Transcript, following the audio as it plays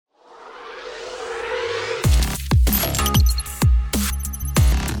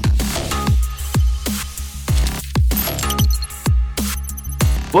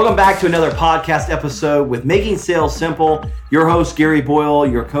Welcome back to another podcast episode with Making Sales Simple. Your host, Gary Boyle,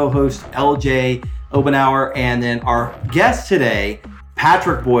 your co-host, LJ Obenauer, and then our guest today,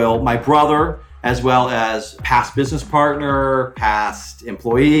 Patrick Boyle, my brother, as well as past business partner, past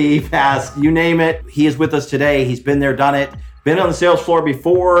employee, past you name it. He is with us today. He's been there, done it, been on the sales floor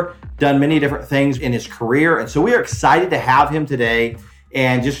before, done many different things in his career. And so we are excited to have him today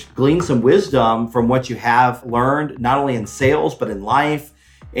and just glean some wisdom from what you have learned, not only in sales, but in life.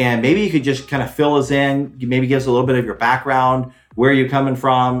 And maybe you could just kind of fill us in, maybe give us a little bit of your background, where you're coming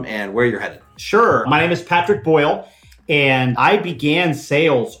from and where you're headed. Sure. My name is Patrick Boyle, and I began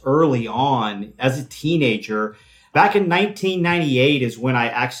sales early on as a teenager. Back in 1998 is when I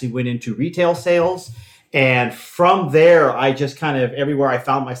actually went into retail sales. And from there, I just kind of, everywhere I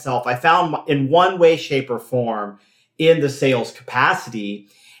found myself, I found in one way, shape, or form in the sales capacity.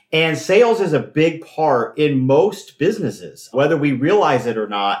 And sales is a big part in most businesses, whether we realize it or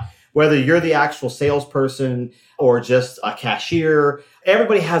not, whether you're the actual salesperson or just a cashier,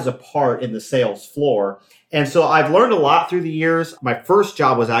 everybody has a part in the sales floor. And so I've learned a lot through the years. My first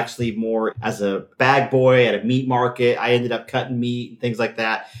job was actually more as a bag boy at a meat market. I ended up cutting meat and things like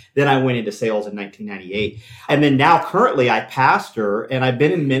that. Then I went into sales in 1998. And then now currently I pastor, and I've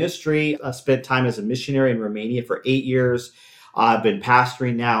been in ministry. I spent time as a missionary in Romania for 8 years. I've been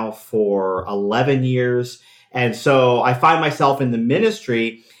pastoring now for 11 years. And so I find myself in the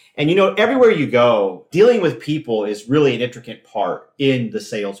ministry. And, you know, everywhere you go, dealing with people is really an intricate part in the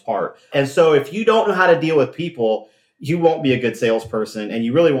sales part. And so if you don't know how to deal with people, you won't be a good salesperson, and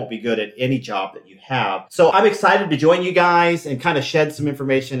you really won't be good at any job that you have. So I'm excited to join you guys and kind of shed some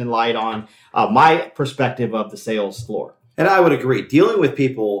information and light on my perspective of the sales floor. And I would agree. Dealing with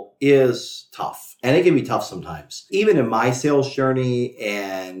people is tough. And it can be tough sometimes. Even in my sales journey,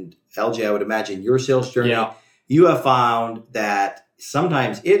 and LJ, I would imagine your sales journey, you have found that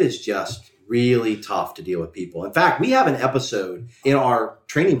sometimes it is just really tough to deal with people. In fact, we have an episode in our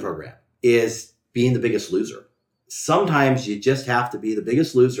training program is being the biggest loser. Sometimes you just have to be the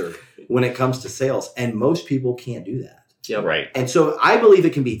biggest loser when it comes to sales. And most people can't do that. Yeah, right. And so I believe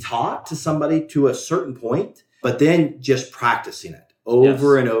it can be taught to somebody to a certain point, but then just practicing it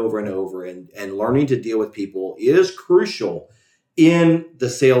over and over and over and learning to deal with people is crucial in the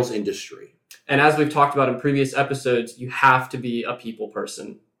sales industry. And as we've talked about in previous episodes, you have to be a people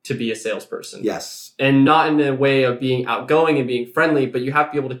person to be a salesperson. Yes. And not in a way of being outgoing and being friendly, but you have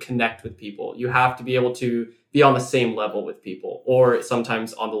to be able to connect with people. You have to be able to be on the same level with people, or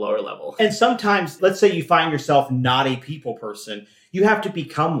sometimes on the lower level. And sometimes, let's say you find yourself not a people person, you have to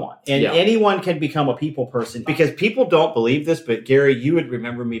become one. And anyone can become a people person, because people don't believe this, but Gary, you would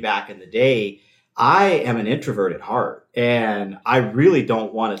remember me back in the day. I am an introvert at heart, and I really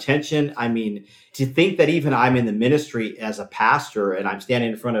don't want attention. I mean, to think that even I'm in the ministry as a pastor and I'm standing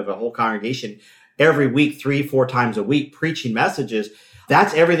in front of a whole congregation every week, 3-4 times a week, preaching messages,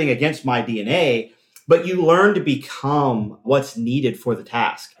 that's everything against my DNA. But you learn to become what's needed for the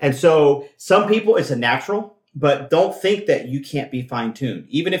task. And so some people, it's a natural, but don't think that you can't be fine-tuned.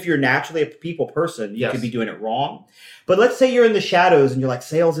 Even if you're naturally a people person, you could be doing it wrong. But let's say you're in the shadows and you're like,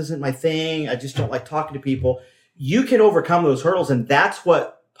 sales isn't my thing. I just don't like talking to people. You can overcome those hurdles. And that's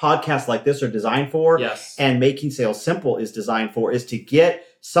what podcasts like this are designed for. Yes. And Making Sales Simple is designed for, is to get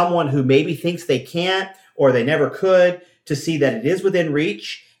someone who maybe thinks they can't or they never could to see that it is within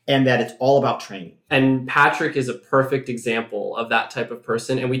reach and that it's all about training. And Patrick is a perfect example of that type of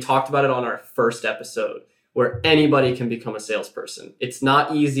person. And we talked about it on our first episode, where anybody can become a salesperson. It's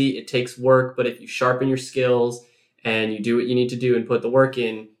not easy. It takes work. But if you sharpen your skills and you do what you need to do and put the work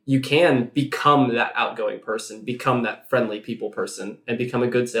in, you can become that outgoing person, become that friendly people person, and become a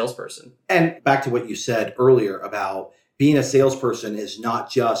good salesperson. And back to what you said earlier about being a salesperson is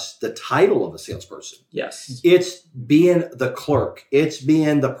not just the title of a salesperson. Yes. It's being the clerk. It's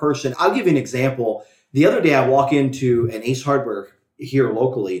being the person. I'll give you an example. The other day I walk into an Ace Hardware here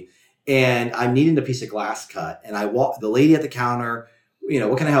locally, and I'm needing a piece of glass cut. And I walk, the lady at the counter,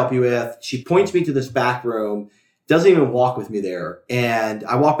 what can I help you with? She points me to this back room, doesn't even walk with me there. And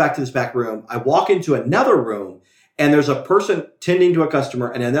I walk back to this back room. I walk into another room, and there's a person tending to a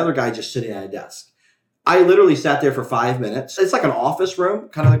customer and another guy just sitting at a desk. I literally sat there for 5 minutes. It's like an office room,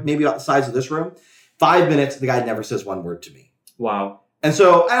 kind of like maybe about the size of this room. 5 minutes, the guy never says one word to me. Wow. And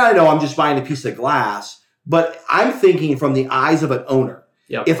so, and I know I'm just buying a piece of glass, but I'm thinking from the eyes of an owner.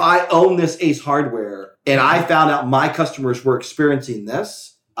 Yep. If I own this Ace Hardware and I found out my customers were experiencing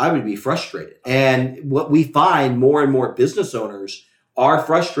this, I would be frustrated. And what we find, more and more business owners are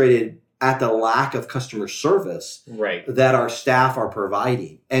frustrated at the lack of customer service that our staff are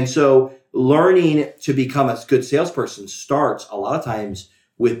providing. And so learning to become a good salesperson starts a lot of times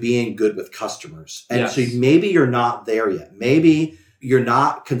with being good with customers. And Yes. so maybe you're not there yet. Maybe you're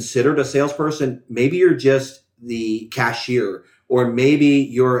not considered a salesperson. Maybe you're just the cashier, or maybe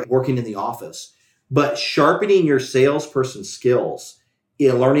you're working in the office. But sharpening your salesperson skills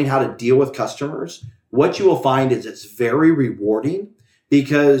in learning how to deal with customers, what you will find is it's very rewarding,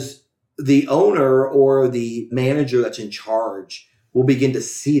 because the owner or the manager that's in charge will begin to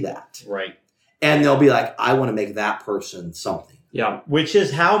see that. Right. And they'll be like, I want to make that person something. Yeah. Which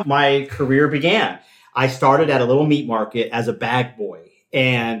is how my career began. I started at a little meat market as a bag boy,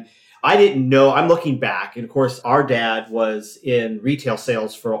 and I didn't know. I'm looking back, and of course, our dad was in retail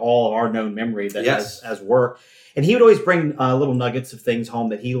sales for all of our known memory that as work, and he would always bring little nuggets of things home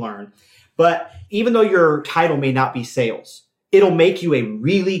that he learned. But even though your title may not be sales, it'll make you a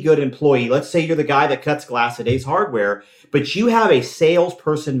really good employee. Let's say you're the guy that cuts glass at Ace Hardware, but you have a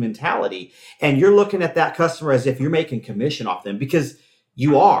salesperson mentality, and you're looking at that customer as if you're making commission off them, because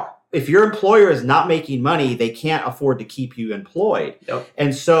you are. If your employer is not making money, they can't afford to keep you employed. Yep.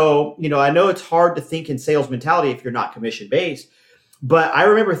 And so, I know it's hard to think in sales mentality if you're not commission based, but I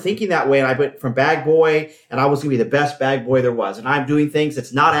remember thinking that way. And I went from bag boy, and I was going to be the best bag boy there was. And I'm doing things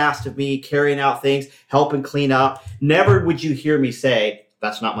that's not asked of me, carrying out things, helping clean up. Never would you hear me say,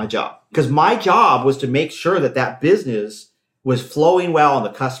 that's not my job. Because my job was to make sure that that business was flowing well and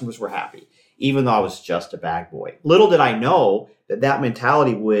the customers were happy, even though I was just a bag boy. Little did I know that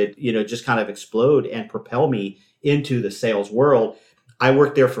mentality would, just kind of explode and propel me into the sales world. I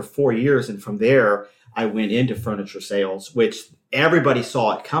worked there for 4 years, and from there, I went into furniture sales, which everybody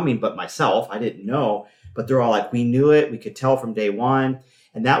saw it coming but myself. I didn't know, but they're all like, we knew it. We could tell from day one.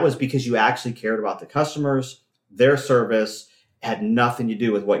 And that was because you actually cared about the customers. Their service had nothing to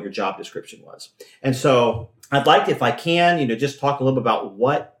do with what your job description was. And so I'd like to, if I can, just talk a little bit about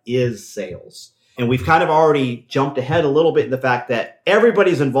what is sales. And we've kind of already jumped ahead a little bit in the fact that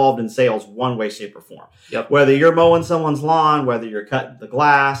everybody's involved in sales one way, shape, or form. Yep. Whether you're mowing someone's lawn, whether you're cutting the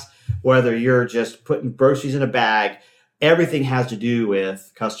glass, whether you're just putting groceries in a bag, everything has to do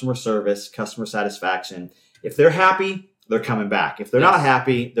with customer service, customer satisfaction. If they're happy, they're coming back. If they're not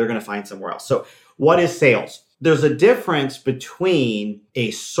happy, they're going to find somewhere else. So what is sales? There's a difference between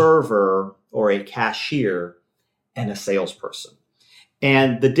a server or a cashier and a salesperson.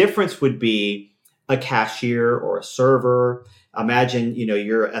 And the difference would be a cashier or a server. Imagine,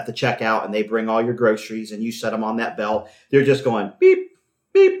 you're at the checkout and they bring all your groceries and you set them on that belt. They're just going beep,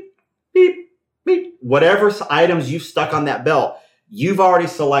 beep, beep, beep. Whatever items you've stuck on that belt, you've already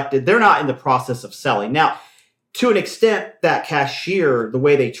selected. They're not in the process of selling. Now, to an extent, that cashier, the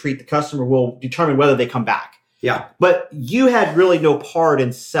way they treat the customer will determine whether they come back. Yeah. But you had really no part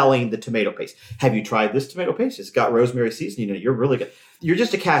in selling the tomato paste. Have you tried this tomato paste? It's got rosemary seasoning in it. You're really good. You're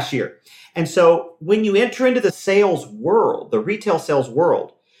just a cashier. And so when you enter into the sales world, the retail sales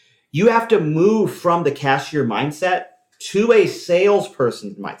world, you have to move from the cashier mindset to a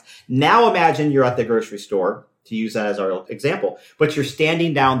salesperson mindset. Now imagine you're at the grocery store, to use that as our example, but you're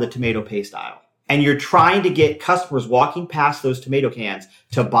standing down the tomato paste aisle and you're trying to get customers walking past those tomato cans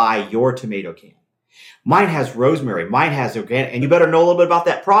to buy your tomato can. Mine has rosemary, mine has organic, and you better know a little bit about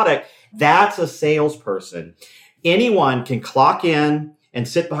that product. That's a salesperson. Anyone can clock in and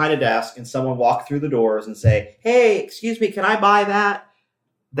sit behind a desk and someone walk through the doors and say, hey, excuse me, can I buy that?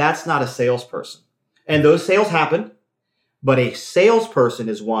 That's not a salesperson. And those sales happen, but a salesperson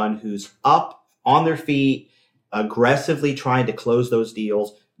is one who's up on their feet, aggressively trying to close those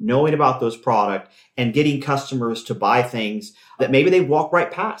deals, knowing about those products, and getting customers to buy things that maybe they walk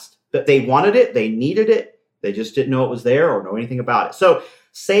right past. That they wanted it, they needed it, they just didn't know it was there or know anything about it. So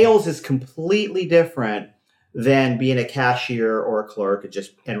sales is completely different than being a cashier or a clerk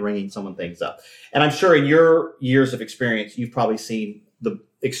and ringing someone things up. And I'm sure in your years of experience, you've probably seen the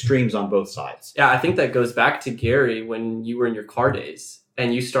extremes on both sides. Yeah, I think that goes back to Gary when you were in your car days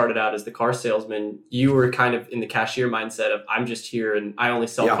and you started out as the car salesman. You were kind of in the cashier mindset of I'm just here and I only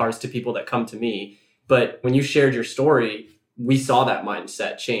sell cars to people that come to me. But when you shared your story, we saw that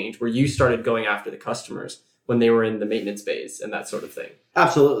mindset change where you started going after the customers when they were in the maintenance bays and that sort of thing.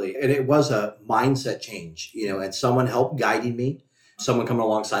 Absolutely. And it was a mindset change, and someone helped guiding me, someone coming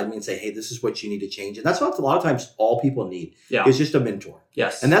alongside me and say, hey, this is what you need to change. And that's what a lot of times all people need is just a mentor.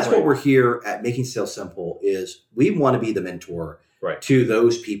 Yes. And that's what we're here at Making Sales Simple is we want to be the mentor to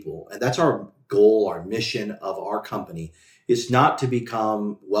those people. And that's our goal, our mission of our company. It's not to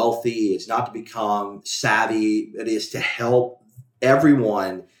become wealthy. It's not to become savvy. It is to help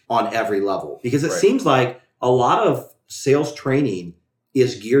everyone on every level. Because it seems like a lot of sales training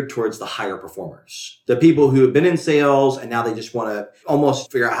is geared towards the higher performers, the people who have been in sales and now they just want to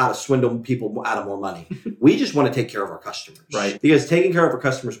almost figure out how to swindle people out of more money. We just want to take care of our customers, Right. Because taking care of our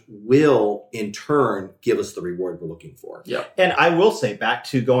customers will in turn give us the reward we're looking for. Yeah. And I will say, back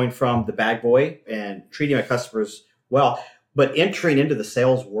to going from the bag boy and treating my customers well, but entering into the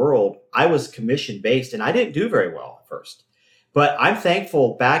sales world, I was commission based and I didn't do very well at first. But I'm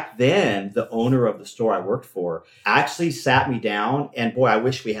thankful back then, the owner of the store I worked for actually sat me down, and boy, I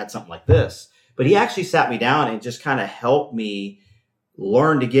wish we had something like this, but he actually sat me down and just kind of helped me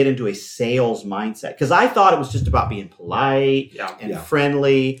learn to get into a sales mindset. Because I thought it was just about being polite and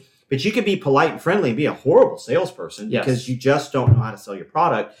friendly, but you can be polite and friendly and be a horrible salesperson because you just don't know how to sell your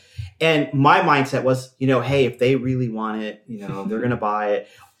product. And my mindset was, hey, if they really want it, they're going to buy it.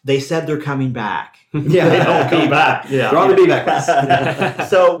 They said they're coming back. Yeah, they don't come back. They're on the be-back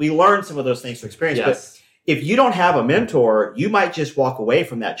list. So we learned some of those things through experience. Yes. But if you don't have a mentor, you might just walk away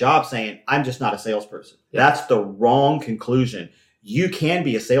from that job saying, I'm just not a salesperson. Yeah. That's the wrong conclusion. You can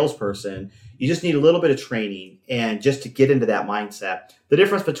be a salesperson. You just need a little bit of training and just to get into that mindset. The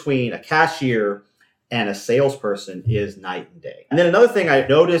difference between a cashier and a salesperson is night and day. And then another thing I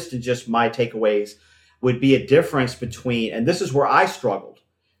noticed in just my takeaways would be a difference between, and this is where I struggled,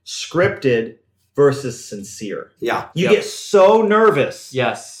 scripted versus sincere. Yeah. You get so nervous.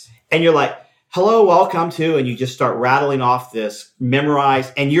 Yes. And you're like, hello, welcome to, and you just start rattling off this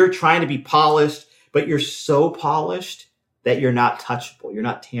memorized, and you're trying to be polished, but you're so polished that you're not touchable. You're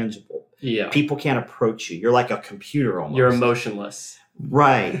not tangible. Yeah. People can't approach you. You're like a computer almost. You're emotionless.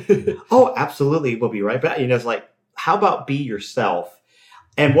 Right. Oh, absolutely. We'll be right back. It's like, how about be yourself?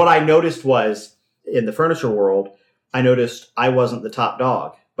 And what I noticed was in the furniture world, I noticed I wasn't the top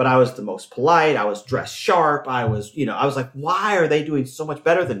dog, but I was the most polite. I was dressed sharp. I was like, why are they doing so much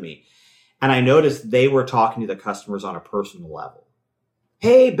better than me? And I noticed they were talking to the customers on a personal level.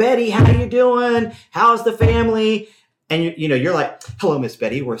 Hey, Betty, how you doing? How's the family? And you're like, hello, Miss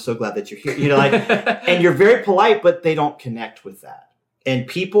Betty. We're so glad that you're here. And you're very polite, but they don't connect with that. And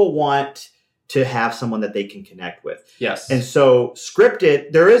people want to have someone that they can connect with. Yes. And so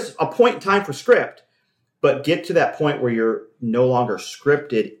scripted, there is a point in time for script, but get to that point where you're no longer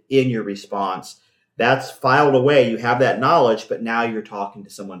scripted in your response. That's filed away. You have that knowledge, but now you're talking to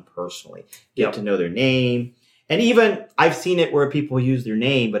someone personally. Get to know their name. And even I've seen it where people use their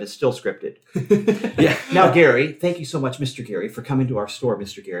name, but it's still scripted. Yeah. Now, Gary, thank you so much, Mr. Gary, for coming to our store,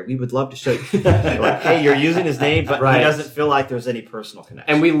 Mr. Gary. We would love to show you. Like, hey, you're using his name, but he doesn't feel like there's any personal connection.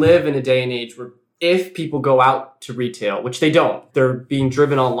 And we live in a day and age where if people go out to retail, which they don't, they're being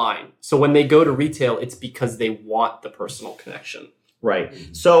driven online. So when they go to retail, it's because they want the personal connection. Right.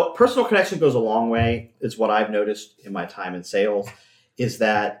 So personal connection goes a long way, is what I've noticed in my time in sales, is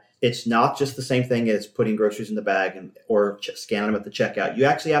that it's not just the same thing as putting groceries in the bag or scanning them at the checkout. You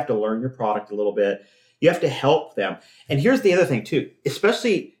actually have to learn your product a little bit. You have to help them. And here's the other thing too,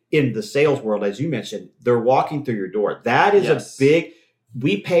 especially in the sales world, as you mentioned, they're walking through your door. That is a big,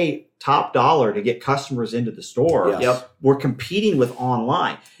 we pay top dollar to get customers into the store. Yes. Yep. We're competing with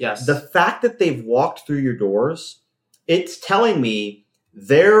online. Yes. The fact that they've walked through your doors, it's telling me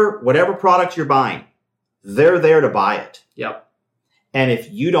whatever product you're buying, they're there to buy it. Yep. And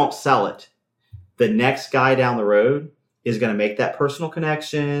if you don't sell it, the next guy down the road is going to make that personal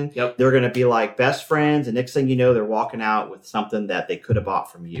connection. Yep. They're going to be like best friends. And next thing you know, they're walking out with something that they could have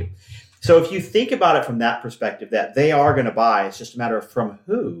bought from you. So if you think about it from that perspective, that they are going to buy, it's just a matter of from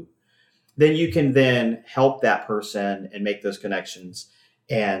who, then you can then help that person and make those connections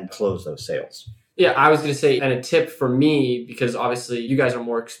and close those sales. Yeah, I was going to say, and a tip for me, because obviously you guys are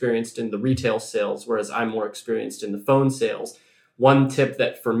more experienced in the retail sales, whereas I'm more experienced in the phone sales. One tip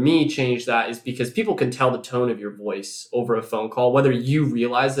that for me changed that is because people can tell the tone of your voice over a phone call, whether you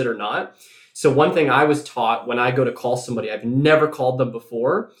realize it or not. So one thing I was taught when I go to call somebody, I've never called them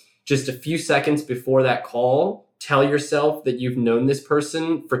before, just a few seconds before that call, tell yourself that you've known this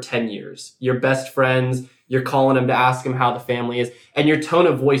person for 10 years. You're best friends. You're calling them to ask them how the family is. And your tone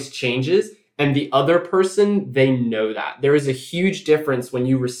of voice changes. And the other person, they know that. There is a huge difference when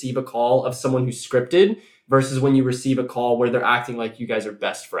you receive a call of someone who's scripted versus when you receive a call where they're acting like you guys are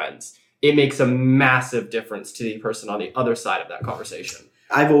best friends. It makes a massive difference to the person on the other side of that conversation.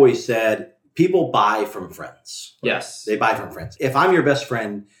 I've always said people buy from friends. Yes. They buy from friends. If I'm your best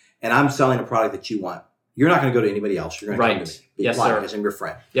friend and I'm selling a product that you want, you're not going to go to anybody else. You're going to come to me. Yes, Why? sir. Because I'm your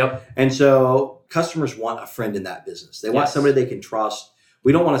friend. Yep. And so customers want a friend in that business. They want somebody they can trust.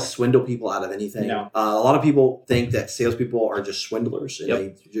 We don't want to swindle people out of anything. No. A lot of people think that salespeople are just swindlers and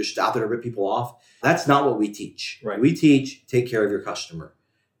they're just out there to rip people off. That's not what we teach. Right. We teach take care of your customer.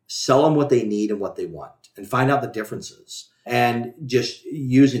 Sell them what they need and what they want and find out the differences. and just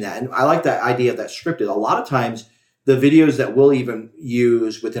using that. And I like that idea of that scripted. A lot of times the videos that we'll even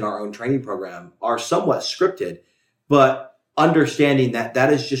use within our own training program are somewhat scripted, but understanding that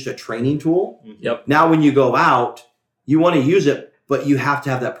that is just a training tool. Yep. Now, when you go out, you want to use it, but you have to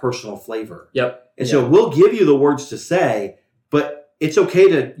have that personal flavor. Yep. And so we'll give you the words to say, but it's okay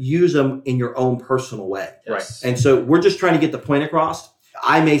to use them in your own personal way. Yes. And so we're just trying to get the point across.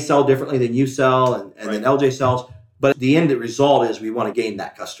 I may sell differently than you sell and then LJ sells, but the end result is we want to gain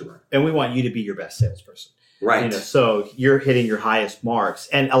that customer. And we want you to be your best salesperson. Right. So you're hitting your highest marks.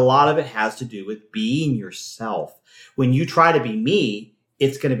 And a lot of it has to do with being yourself. When you try to be me,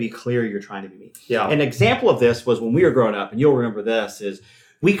 it's going to be clear you're trying to be me. Yeah. An example of this was when we were growing up, and you'll remember this, is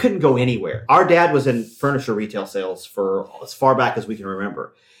we couldn't go anywhere. Our dad was in furniture retail sales for as far back as we can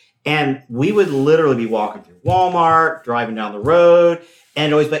remember. And we would literally be walking through Walmart, driving down the road,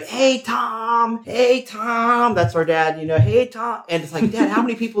 and always be like, hey, Tom. That's our dad, hey, Tom. And it's like, Dad, how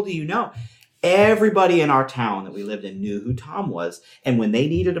many people do you know? Everybody in our town that we lived in knew who Tom was. And when they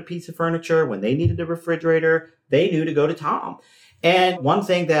needed a piece of furniture, when they needed a refrigerator, they knew to go to Tom. And one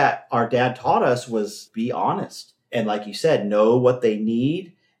thing that our dad taught us was be honest. And like you said, know what they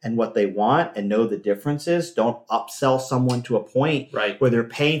need and what they want and know the differences. Don't upsell someone to a point where they're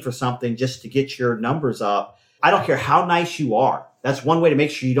paying for something just to get your numbers up. I don't care how nice you are. That's one way to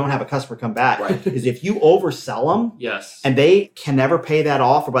make sure you don't have a customer come back. Is if you oversell them and they can never pay that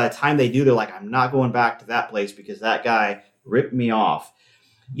off, or by the time they do, they're like, I'm not going back to that place because that guy ripped me off.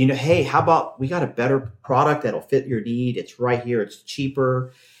 Hey, how about we got a better product that'll fit your need? It's right here. It's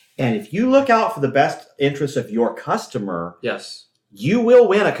cheaper. And if you look out for the best interests of your customer, you will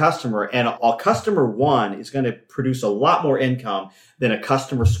win a customer. And a customer won is going to produce a lot more income than a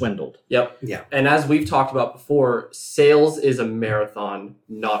customer swindled. Yep. Yeah. And as we've talked about before, sales is a marathon,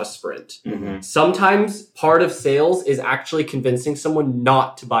 not a sprint. Mm-hmm. Sometimes part of sales is actually convincing someone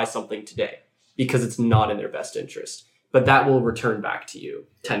not to buy something today because it's not in their best interest. But that will return back to you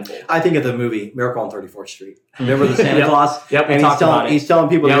tenfold. I think of the movie Miracle on 34th Street. Remember the Santa Claus? Yep. And he's telling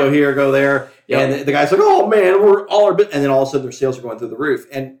people to go here, go there. And the guy's like, oh man, we're all our and then all of a sudden their sales are going through the roof.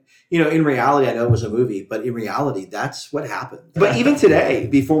 And in reality, I know it was a movie, but in reality, that's what happened. But even today,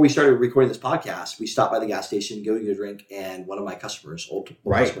 before we started recording this podcast, we stopped by the gas station, go to get a drink, and one of my customers, old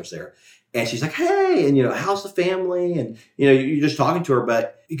customers there, and she's like, hey, and how's the family? And you're just talking to her,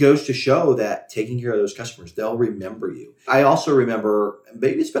 but it goes to show that taking care of those customers, they'll remember you. I also remember,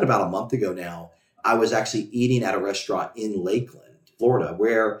 maybe it's been about a month ago now, I was actually eating at a restaurant in Lakeland, Florida,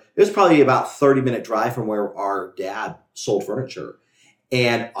 where it was probably about 30-minute drive from where our dad sold furniture.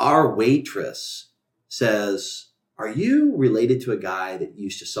 And our waitress says, are you related to a guy that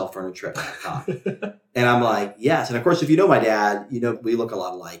used to sell furniture at Epcot? And I'm like, yes. And of course, if you know my dad, we look a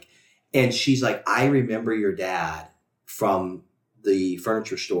lot alike. And she's like, I remember your dad from the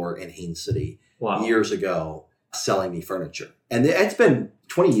furniture store in Haines City years ago selling me furniture. And it's been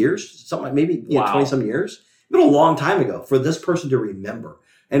 20 years, something like maybe 20-some years. It's been a long time ago for this person to remember.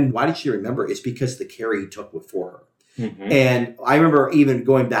 And why did she remember? It's because the care he took for her. Mm-hmm. And I remember even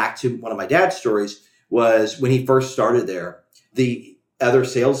going back to one of my dad's stories was when he first started there, the other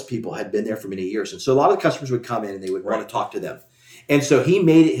salespeople had been there for many years. And so a lot of the customers would come in and they would want to talk to them. And so he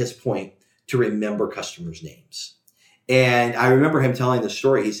made it his point to remember customers' names. And I remember him telling this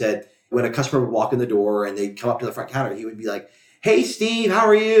story. He said when a customer would walk in the door and they'd come up to the front counter, he would be like, hey, Steve, how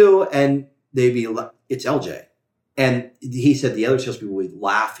are you? And they'd be like, it's LJ. And he said the other salespeople would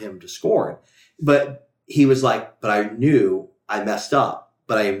laugh him to scorn. But he was like, but I knew I messed up,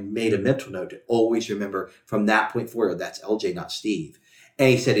 but I made a mental note to always remember from that point forward, that's LJ, not Steve. And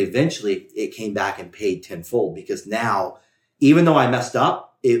he said eventually it came back and paid tenfold because now, even though I messed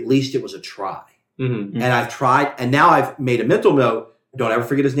up, at least it was a try. Mm-hmm. And I've tried, and now I've made a mental note. Don't ever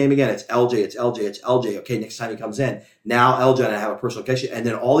forget his name again. It's LJ, it's LJ, it's LJ. Okay, next time he comes in, now LJ and I have a personal connection. And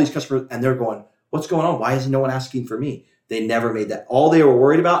then all these customers, and they're going, what's going on? Why is no one asking for me? They never made that. All they were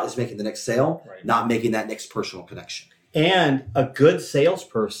worried about is making the next sale, not making that next personal connection. And a good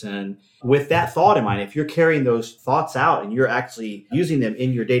salesperson with that thought in mind, if you're carrying those thoughts out and you're actually using them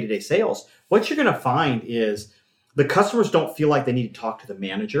in your day-to-day sales, what you're going to find is the customers don't feel like they need to talk to the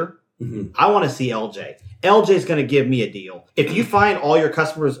manager. Mm-hmm. I want to see LJ. LJ is going to give me a deal. If you find all your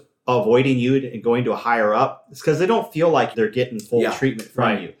customers avoiding you and going to a higher up, it's because they don't feel like they're getting full treatment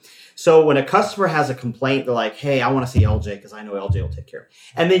from you. So when a customer has a complaint, they're like, hey, I want to see LJ because I know LJ will take care of it.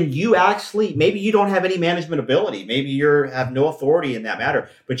 And then you actually, maybe you don't have any management ability. Maybe you have no authority in that matter.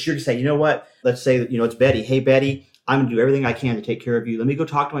 But you're going to say, you know what? Let's say, it's Betty. Hey, Betty, I'm going to do everything I can to take care of you. Let me go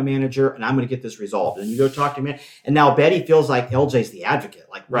talk to my manager and I'm going to get this resolved. And you go talk to me. And now Betty feels like LJ's the advocate.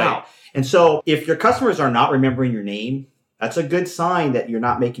 Like, wow. And so if your customers are not remembering your name, That's a good sign that you're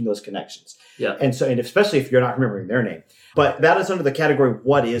not making those connections. Yeah. And especially if you're not remembering their name. But that is under the category,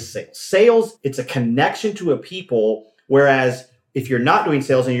 what is sales? Sales, it's a connection to a people, whereas if you're not doing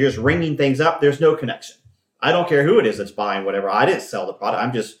sales and you're just ringing things up, there's no connection. I don't care who it is that's buying whatever. I didn't sell the product.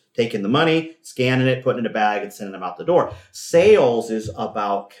 I'm just taking the money, scanning it, putting it in a bag, and sending them out the door. Sales is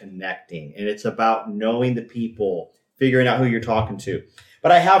about connecting, and it's about knowing the people, figuring out who you're talking to.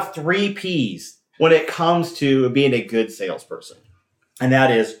 But I have 3 P's when it comes to being a good salesperson. And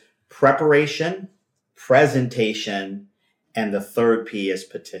that is preparation, presentation, and the 3rd P is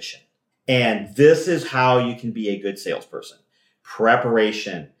petition. And this is how you can be a good salesperson.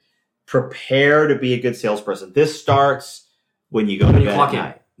 Preparation. Prepare to be a good salesperson. This starts when you go to bed at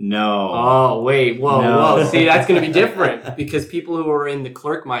night. No. Oh, wait. Whoa. See, that's going to be different because people who are in the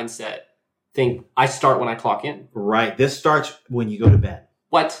clerk mindset think I start when I clock in. Right. This starts when you go to bed.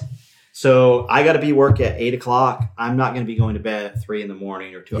 What? So I got to be work at 8 o'clock. I'm not going to be going to bed at 3 in the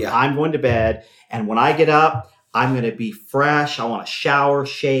morning or 2. Yeah. I'm going to bed. And when I get up, I'm going to be fresh. I want to shower,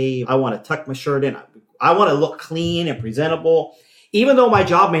 shave. I want to tuck my shirt in. I want to look clean and presentable, even though my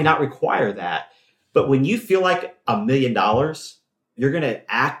job may not require that. But when you feel like $1 million, you're going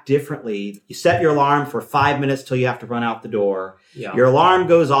to act differently. You set your alarm for 5 minutes till you have to run out the door. Yeah. Your alarm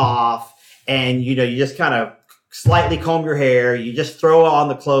goes off and, you just kind of slightly comb your hair. You just throw on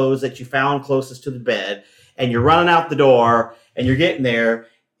the clothes that you found closest to the bed and you're running out the door and you're getting there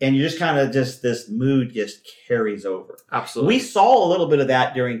and you just kind of this mood just carries over. Absolutely. We saw a little bit of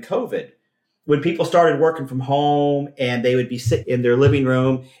that during COVID. When people started working from home and they would be sitting in their living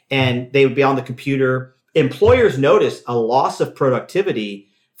room and they would be on the computer, employers noticed a loss of productivity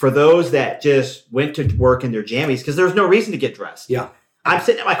for those that just went to work in their jammies because there was no reason to get dressed. Yeah. I'm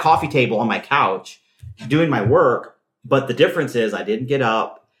sitting at my coffee table on my couch doing my work, but the difference is I didn't get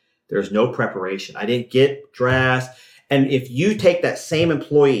up. There's no preparation. I didn't get dressed. And if you take that same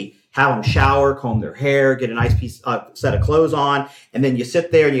employee, have them shower, comb their hair, get a nice set of clothes on, and then you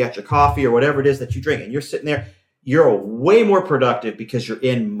sit there and you got your coffee or whatever it is that you drink, and you're sitting there, you're way more productive because you're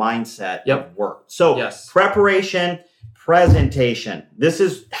in mindset of work. So preparation, presentation. This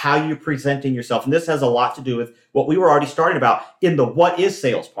is how you're presenting yourself. And this has a lot to do with what we were already starting about in the what is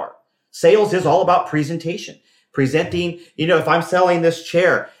sales part. Sales is all about presentation. Presenting, if I'm selling this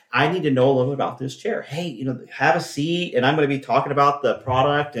chair, I need to know a little bit about this chair. Hey, have a seat, and I'm going to be talking about the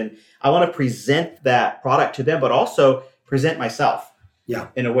product, and I want to present that product to them, but also present myself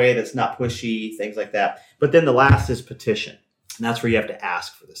in a way that's not pushy, things like that. But then the last is petition, and that's where you have to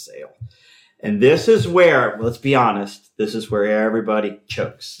ask for the sale. And this is where, let's be honest, this is where everybody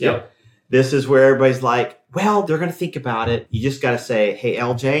chokes. Yep. This is where everybody's like, well, they're going to think about it. You just got to say, hey,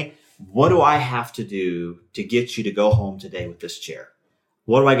 LJ, what do I have to do to get you to go home today with this chair?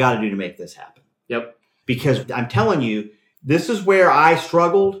 What do I got to do to make this happen? Yep. Because I'm telling you, this is where I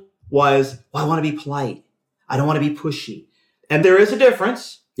struggled was, I want to be polite. I don't want to be pushy. And there is a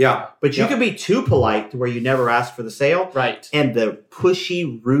difference. Yeah. But you can be too polite to where you never ask for the sale. Right. And the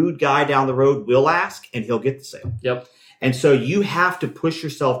pushy, rude guy down the road will ask and he'll get the sale. Yep. And so you have to push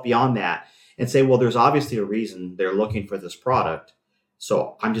yourself beyond that and say, well, there's obviously a reason they're looking for this product.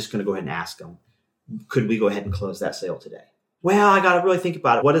 So I'm just going to go ahead and ask them, could we go ahead and close that sale today? Well, I got to really think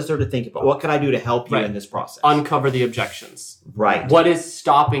about it. What is there to think about? What can I do to help you in this process? Uncover the objections. Right. What is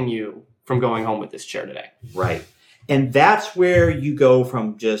stopping you from going home with this chair today? Right. And that's where you go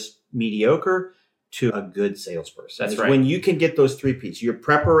from just mediocre to a good salesperson. That's right. When you can get those 3 P's, your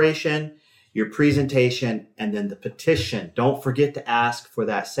preparation, your presentation, and then the petition. Don't forget to ask for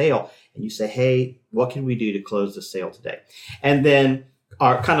that sale. And you say, hey, what can we do to close the sale today? And then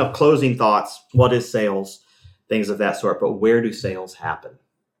our kind of closing thoughts. What is sales? Things of that sort. But where do sales happen?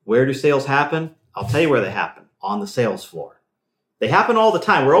 Where do sales happen? I'll tell you where they happen. On the sales floor. They happen all the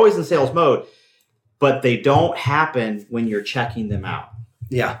time. We're always in sales mode, but they don't happen when you're checking them out.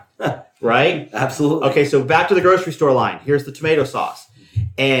 Yeah. Right? Absolutely. Okay, so back to the grocery store line. Here's the tomato sauce.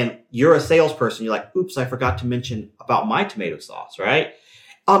 And you're a salesperson. You're like, oops, I forgot to mention about my tomato sauce, right?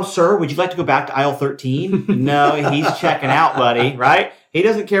 Sir, would you like to go back to aisle 13? No, he's checking out, buddy, right? He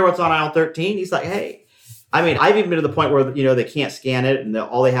doesn't care what's on aisle 13. He's like, hey. I mean, I've even been to the point where, they can't scan it and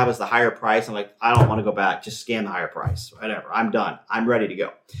all they have is the higher price. I'm like, I don't want to go back. Just scan the higher price. Whatever. I'm done. I'm ready to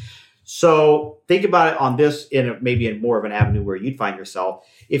go. So think about it on this maybe in more of an avenue where you'd find yourself.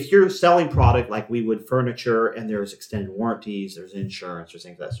 If you're selling product like we would furniture and there's extended warranties, there's insurance or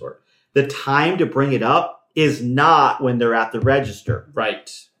things of that sort, the time to bring it up is not when they're at the register. Right.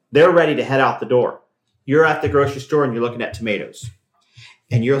 They're ready to head out the door. You're at the grocery store and you're looking at tomatoes.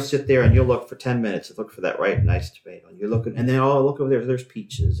 And you'll sit there and you'll look for 10 minutes and look for that right nice tomato. And you're looking, and then, look over there, there's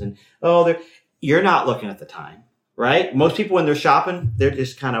peaches. And, you're not looking at the time, right? Most people when they're shopping, they're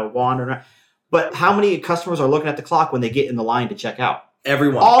just kind of wandering around. But how many customers are looking at the clock when they get in the line to check out?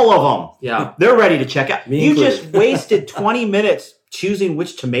 Everyone. All of them. Yeah. They're ready to check out. Me You included. just wasted 20 minutes choosing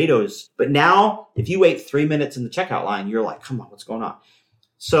which tomatoes. But now, if you wait 3 minutes in the checkout line, you're like, come on, what's going on?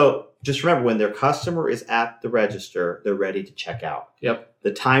 So just remember, when their customer is at the register, they're ready to check out. Yep.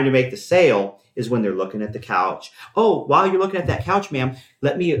 The time to make the sale is when they're looking at the couch. Oh, while you're looking at that couch, ma'am,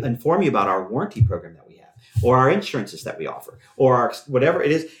 let me inform you about our warranty program that we have, or our insurances that we offer, or our whatever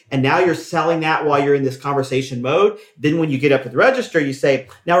it is. And now you're selling that while you're in this conversation mode. Then when you get up at the register, you say,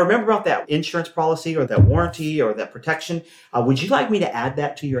 now remember about that insurance policy or that warranty or that protection. Would you like me to add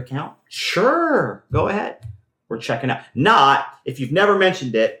that to your account? Sure. Go ahead. We're checking out. Not if you've never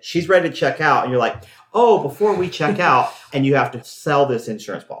mentioned it, she's ready to check out and you're like, oh, before we check out, and you have to sell this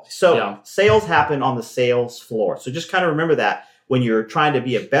insurance policy. So sales happen on the sales floor. So just kind of remember that when you're trying to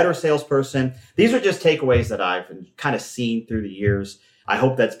be a better salesperson. These are just takeaways that I've kind of seen through the years. I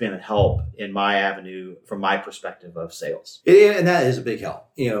hope that's been a help in my avenue from my perspective of sales. And that is a big help,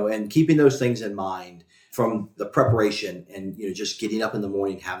 and keeping those things in mind from the preparation and, just getting up in the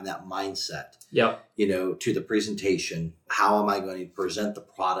morning, having that mindset, to the presentation. How am I going to present the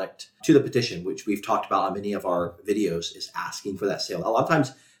product to the petition, which we've talked about on many of our videos, is asking for that sale. A lot of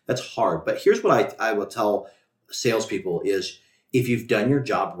times that's hard, but here's what I will tell salespeople is, if you've done your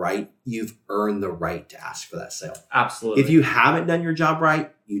job right, you've earned the right to ask for that sale. Absolutely. If you haven't done your job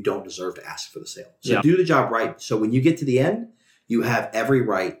right, you don't deserve to ask for the sale. So do the job right. So when you get to the end, you have every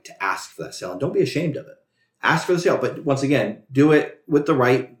right to ask for that sale, and don't be ashamed of it. Ask for the sale, but once again, do it with the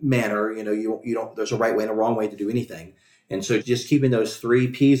right manner. You don't. There's a right way and a wrong way to do anything, and so just keeping those 3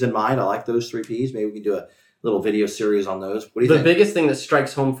 P's in mind. I like those 3 P's. Maybe we can do a little video series on those. What do you think? The biggest thing that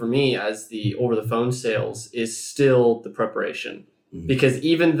strikes home for me as the over the phone sales is still the preparation, because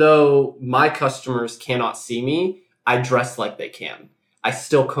even though my customers cannot see me, I dress like they can. I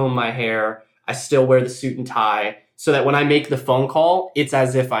still comb my hair. I still wear the suit and tie, so that when I make the phone call, it's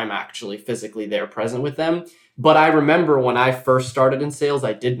as if I'm actually physically there present with them. But I remember when I first started in sales,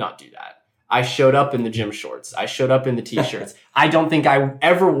 I did not do that. I showed up in the gym shorts. I showed up in the t-shirts. I don't think I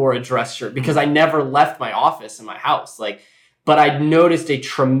ever wore a dress shirt because I never left my office and my house. But I noticed a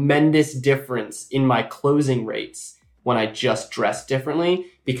tremendous difference in my closing rates when I just dressed differently,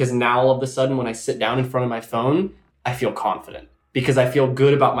 because now all of a sudden when I sit down in front of my phone, I feel confident because I feel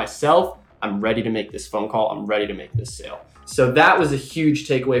good about myself. I'm ready to make this phone call. I'm ready to make this sale. So that was a huge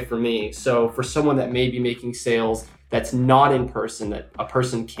takeaway for me. So for someone that may be making sales that's not in person, that a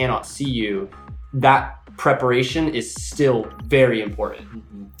person cannot see you, that preparation is still very important.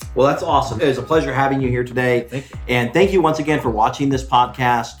 Well, that's awesome. It was a pleasure having you here today. Thank you. And thank you once again for watching this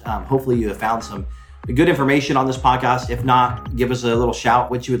podcast. Hopefully you have found some good information on this podcast. If not, give us a little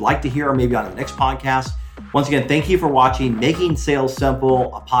shout what you would like to hear, or maybe on the next podcast. Once again, thank you for watching Making Sales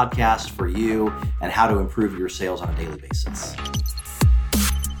Simple, a podcast for you and how to improve your sales on a daily basis.